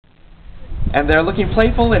and they're looking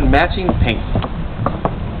playful in matching pink.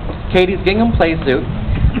 Katie's gingham play suit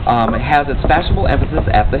has its fashionable emphasis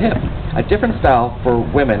at the hip, a different style for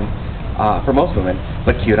women, for most women,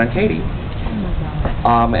 but cute on Katie.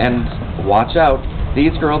 And watch out,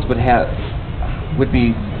 these girls would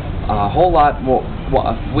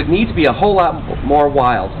need to be a whole lot more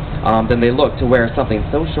wild than they look to wear something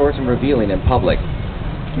so short and revealing in public.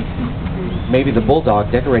 Maybe the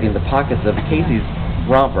bulldog decorating the pockets of Casey's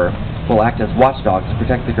romper will act as watchdogs to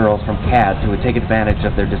protect the girls from cads who would take advantage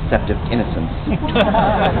of their deceptive innocence.